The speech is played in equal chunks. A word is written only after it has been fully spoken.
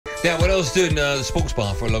Now, when I was doing the sports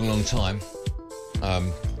bar for a long, long time,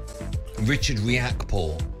 Richard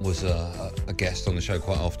Riakporhe was a guest on the show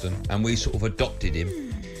quite often, and we sort of adopted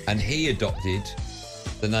him, and he adopted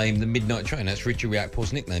the name The Midnight Train. That's Richard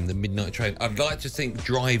Riakporhe's nickname, The Midnight Train. I'd like to think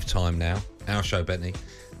Drive Time now, our show, Bentley,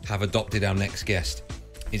 have adopted our next guest.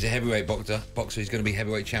 He's a heavyweight boxer. He's going to be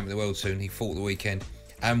heavyweight champion of the world soon. He fought the weekend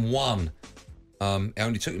and won. It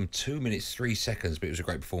only took him 2 minutes, 3 seconds, but it was a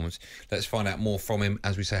great performance. Let's find out more from him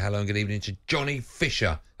as we say hello and good evening to Johnny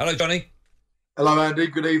Fisher. Hello, Johnny. Hello, Andy.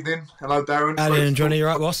 Good evening. Hello, Darren. Hello, and Johnny. You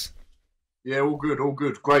right, boss? Yeah, all good, all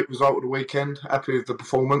good. Great result of the weekend. Happy with the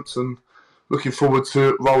performance and looking forward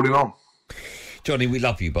to rolling on. Johnny, we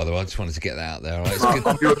love you, by the way. I just wanted to get that out there. All right? It's good.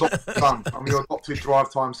 I'm your adopted son. I'm your adopted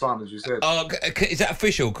drive time son, as you said. Is that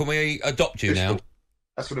official? Can we adopt you official. now?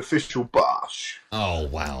 That's an official bash. Oh,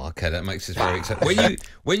 wow. Okay, that makes us very excited.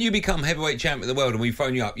 When you become heavyweight champion of the world and we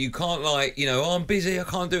phone you up, you can't I'm busy, I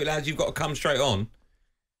can't do it, lads. You've got to come straight on.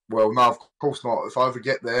 Well, no, of course not. If I ever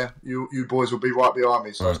get there, you boys will be right behind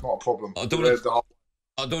me, so it's not a problem. I don't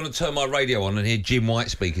want to turn my radio on and hear Jim White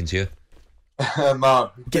speaking to you.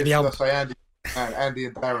 No. Get the album. Say Andy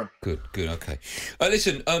and Darren. Good, okay.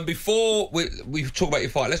 Listen, before we talk about your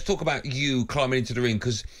fight, let's talk about you climbing into the ring,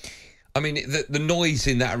 because I mean, the noise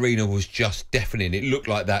in that arena was just deafening. It looked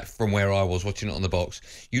like that from where I was watching it on the box.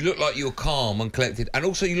 You looked like you were calm and collected, and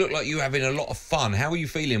also you looked like you were having a lot of fun. How were you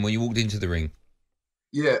feeling when you walked into the ring?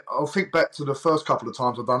 Yeah, I'll think back to the first couple of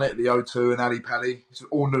times I've done it at the O2 and Ali Pally. It's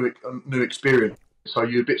all new experience. So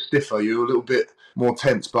you're a bit stiffer, you're a little bit more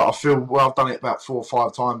tense, but I feel, I've done it about 4 or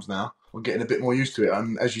 5 times now. I'm getting a bit more used to it.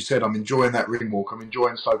 And as you said, I'm enjoying that ring walk. I'm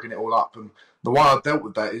enjoying soaking it all up. And the way I dealt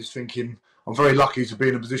with that is thinking, I'm very lucky to be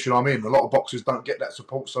in the position I'm in. A lot of boxers don't get that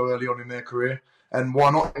support so early on in their career. And why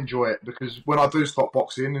not enjoy it? Because when I do stop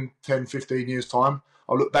boxing in 10, 15 years' time,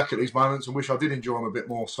 I'll look back at these moments and wish I did enjoy them a bit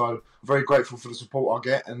more. So I'm very grateful for the support I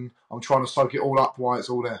get, and I'm trying to soak it all up while it's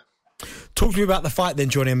all there. Talk to me about the fight then,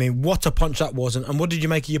 Johnny. I mean, what a punch that was, and what did you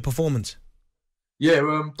make of your performance? Yeah,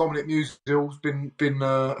 Dominic Musil's been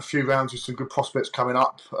a few rounds with some good prospects coming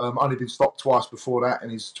up. Only been stopped twice before that in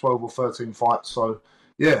his 12 or 13 fights. So,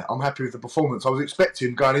 yeah, I'm happy with the performance. I was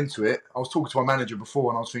expecting going into it. I was talking to my manager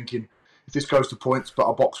before and I was thinking, if this goes to points but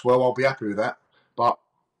I box well, I'll be happy with that. But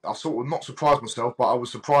I sort of not surprised myself, but I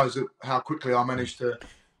was surprised at how quickly I managed to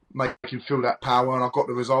make him feel that power, and I got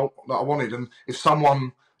the result that I wanted. And if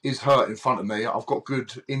someone is hurt in front of me, I've got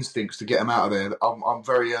good instincts to get them out of there. I'm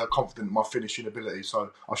very confident in my finishing ability,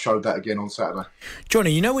 so I showed that again on Saturday.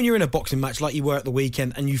 Johnny, you know when you're in a boxing match like you were at the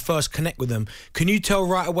weekend and you first connect with them, can you tell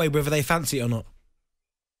right away whether they fancy it or not?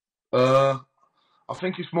 I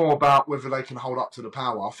think it's more about whether they can hold up to the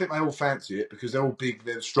power. I think they all fancy it because they're all big,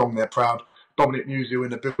 they're strong, they're proud. Dominic Musil in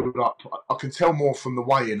the build-up, I can tell more from the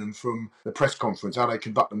weigh-in and from the press conference, how they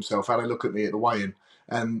conduct themselves, how they look at me at the weigh-in.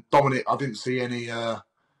 And Dominic, I didn't see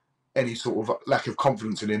any sort of lack of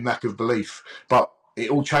confidence in him, lack of belief. But it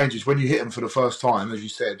all changes when you hit them for the first time, as you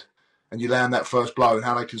said, and you land that first blow, and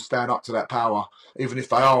how they can stand up to that power, even if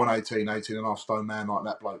they are an 18 and a half stone man like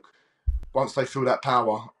that bloke. Once they feel that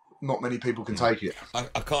power, not many people can take it. I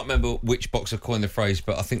can't remember which boxer coined the phrase,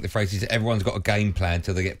 but I think the phrase is everyone's got a game plan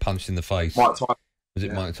till they get punched in the face. Mike Tyson. Was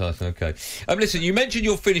it Mike Tyson? Okay. Listen, you mentioned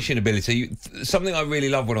your finishing ability. Something I really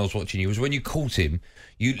loved when I was watching you was when you caught him,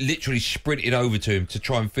 you literally sprinted over to him to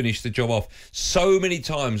try and finish the job off. So many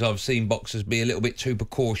times I've seen boxers be a little bit too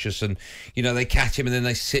precautious and, they catch him and then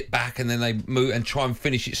they sit back and then they move and try and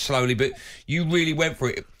finish it slowly. But you really went for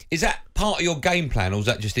it. Is that part of your game plan or is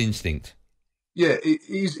that just instinct? Yeah, it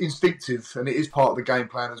is instinctive and it is part of the game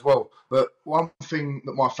plan as well. But one thing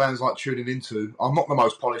that my fans like tuning into, I'm not the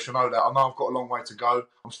most polished, I know that. I know I've got a long way to go.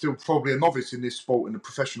 I'm still probably a novice in this sport, in the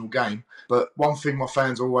professional game. But one thing my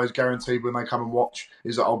fans always guarantee when they come and watch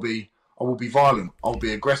is that I will be violent, I'll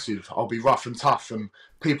be aggressive, I'll be rough and tough. And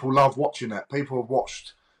people love watching that. People have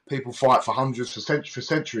watched people fight for hundreds, for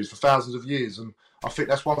centuries, for thousands of years. And I think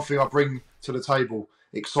that's one thing I bring to the table.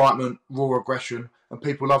 Excitement, raw aggression, and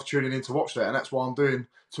people love tuning in to watch that, and that's why I'm doing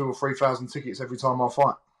 2,000 or 3,000 tickets every time I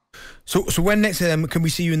fight. So when next can we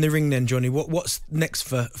see you in the ring then, Johnny? What's next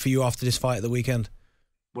for you after this fight at the weekend?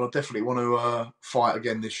 Well, I definitely want to fight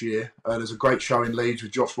again this year. There's a great show in Leeds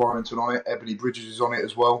with Josh Warrington on it. Ebony Bridges is on it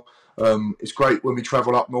as well. It's great when we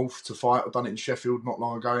travel up north to fight. I've done it in Sheffield not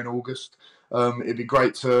long ago in August. It'd be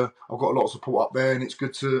great to. I've got a lot of support up there, and it's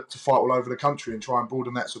good to fight all over the country and try and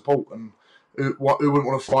broaden that support. And who wouldn't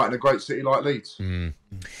want to fight in a great city like Leeds?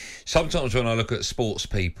 Sometimes when I look at sports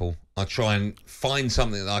people, I try and find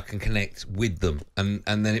something that I can connect with them, and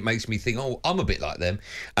then it makes me think, oh, I'm a bit like them.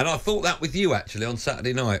 And I thought that with you actually on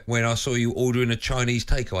Saturday night when I saw you ordering a Chinese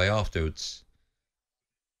takeaway afterwards.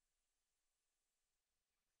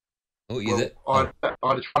 Oh, you Well, did? I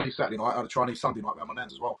had a Chinese Saturday night, I had a Chinese Sunday night with my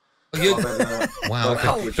nans as well. Wow.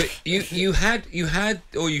 But you shared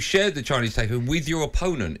the Chinese takeaway with your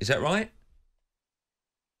opponent. Is that right?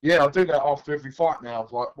 Yeah, I do that after every fight now.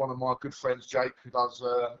 Like one of my good friends, Jake,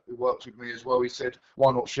 who works with me as well, he said,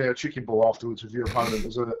 "Why not share a chicken ball afterwards with your opponent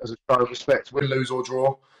as a show of respect? Win, lose or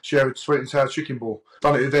draw, share a sweet and sour chicken ball."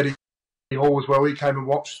 Done it with Eddie Hall as well. He came and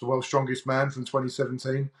watched, the world's strongest man from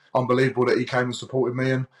 2017. Unbelievable that he came and supported me,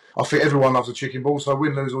 and I think everyone loves a chicken ball. So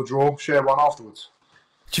win, lose or draw, share one afterwards.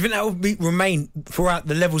 Do you think that will remain throughout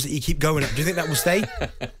the levels that you keep going up? Do you think that will stay?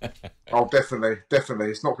 Oh, definitely.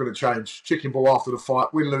 It's not going to change. Chicken ball after the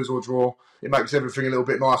fight, win, lose or draw. It makes everything a little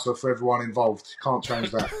bit nicer for everyone involved. You can't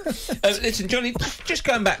change that. Listen, Johnny, just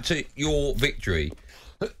going back to your victory,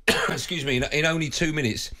 excuse me, in only 2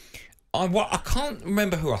 minutes, I can't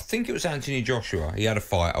remember who. I think it was Anthony Joshua. He had a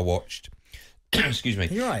fight I watched. Excuse me.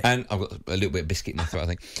 You're right. And I've got a little bit of biscuit in my throat, I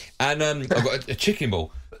think. And I've got a chicken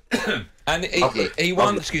ball. And he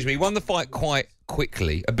won. Excuse me. He won the fight quite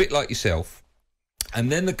quickly, a bit like yourself. And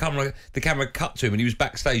then the camera cut to him, and he was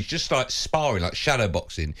backstage, just like sparring, like shadow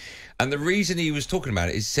boxing. And the reason he was talking about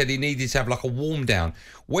it is he said he needed to have like a warm down.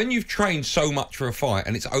 When you've trained so much for a fight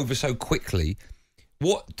and it's over so quickly,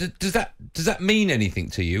 what does that mean anything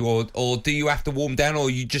to you, or do you have to warm down, or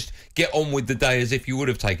you just get on with the day as if you would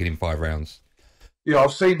have taken him 5 rounds? Yeah,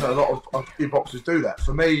 I've seen a lot of boxers do that.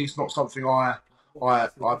 For me, it's not something I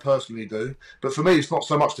personally do. But for me, it's not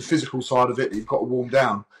so much the physical side of it that you've got to warm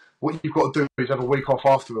down. What you've got to do is have a week off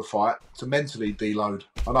after a fight to mentally deload.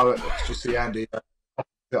 I know it's just see Andy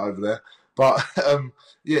over there, but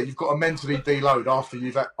yeah, you've got to mentally deload after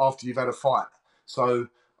you've had a fight. So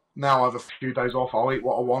now I have a few days off. I'll eat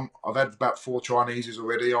what I want. I've had about 4 Chineses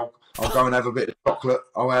already. I'll go and have a bit of chocolate.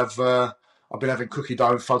 I've been having cookie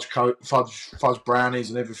dough, fudge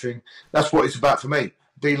brownies and everything. That's what it's about for me.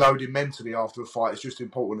 Deloading mentally after a fight is just as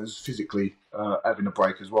important as physically having a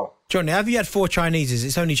break as well. Johnny, have you had 4 Chineses?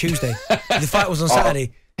 It's only Tuesday. The fight was on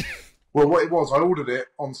Saturday. Well, what it was, I ordered it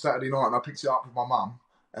on Saturday night and I picked it up with my mum.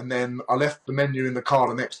 And then I left the menu in the car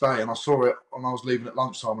the next day and I saw it when I was leaving at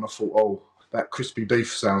lunchtime and I thought, oh, that crispy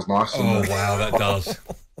beef sounds nice. Oh, wow, that does.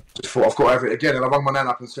 Just thought, I've got to have it again. And I rang my nan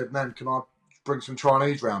up and said, Nan, can I bring some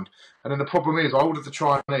Chinese round? And then the problem is I ordered the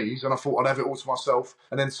Chinese and I thought I'd have it all to myself,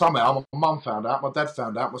 and then somehow my mum found out, my dad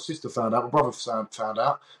found out, my sister found out, my brother found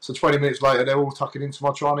out. So 20 minutes later they're all tucking into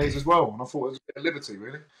my Chinese as well, and I thought it was a bit of liberty,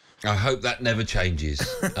 really. I hope that never changes.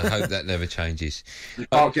 I hope that never changes. You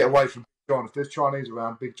can't get away from Big John. If there's Chinese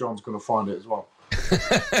around, Big John's going to find it as well.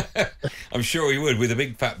 I'm sure he would, with a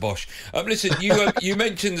big fat bosh. Listen, you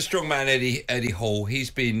mentioned the strongman Eddie Hall. He's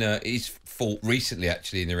fought recently,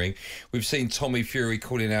 actually, in the ring. We've seen Tommy Fury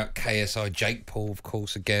calling out KSI, Jake Paul, of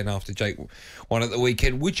course, again after Jake won at the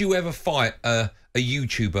weekend. Would you ever fight a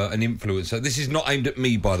YouTuber, an influencer? This is not aimed at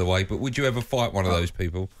me, by the way, but would you ever fight one of those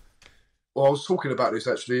people? Well, I was talking about this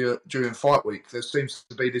actually during fight week. There seems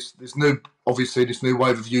to be this new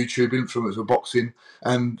wave of YouTube influencer boxing,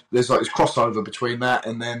 and there's like this crossover between that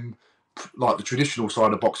and then like the traditional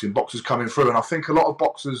side of boxing, boxers coming through. And I think a lot of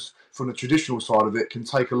boxers from the traditional side of it can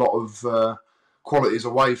take a lot of qualities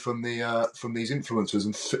away from these influencers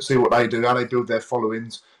and see what they do, how they build their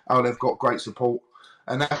followings, how they've got great support.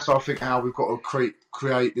 And that's, I think, how we've got to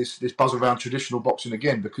create this buzz around traditional boxing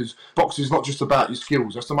again, because boxing is not just about your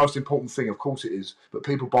skills. That's the most important thing, of course it is, but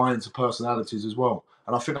people buy into personalities as well.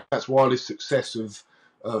 And I think that's why this success of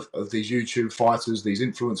these YouTube fighters, these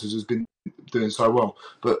influencers, has been doing so well.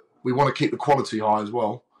 But we want to keep the quality high as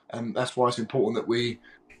well, and that's why it's important that we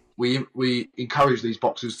encourage these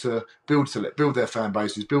boxers to build their fan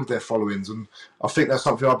bases, build their followings, and I think that's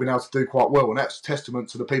something I've been able to do quite well, and that's testament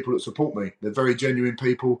to the people that support me. They're very genuine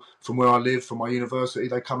people from where I live, from my university.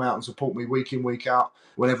 They come out and support me week in, week out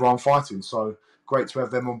whenever I'm fighting. So great to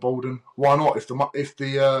have them on board, and why not? If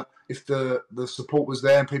the support was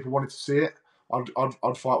there and people wanted to see it,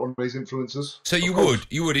 I'd fight one of these influencers. So you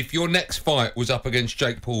would if your next fight was up against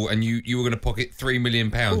Jake Paul and you were going to pocket £3 million,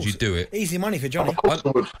 you'd do it. Easy money for Johnny. Of course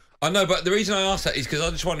I would. I know, but the reason I ask that is because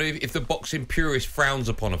I just wonder if the boxing purist frowns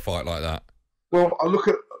upon a fight like that. Well, I look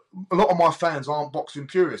at a lot of my fans aren't boxing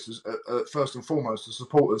purists, first and foremost, the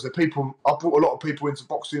supporters. They're people. I brought a lot of people into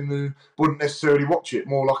boxing who wouldn't necessarily watch it,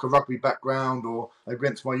 more like a rugby background, or they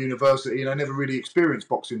went to my university and they never really experienced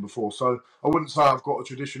boxing before. So I wouldn't say I've got a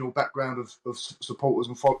traditional background of supporters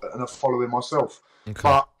and a following myself. Okay.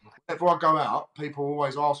 But whenever I go out, people are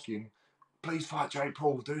always asking, please fight Jake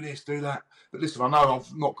Paul, do this, do that. But listen, I know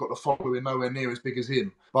I've not got the following nowhere near as big as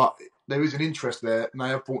him, but there is an interest there, and they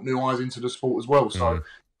have brought new eyes into the sport as well. So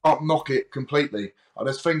can't knock it completely.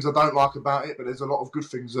 There's things I don't like about it, but there's a lot of good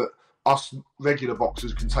things that us regular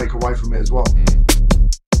boxers can take away from it as well.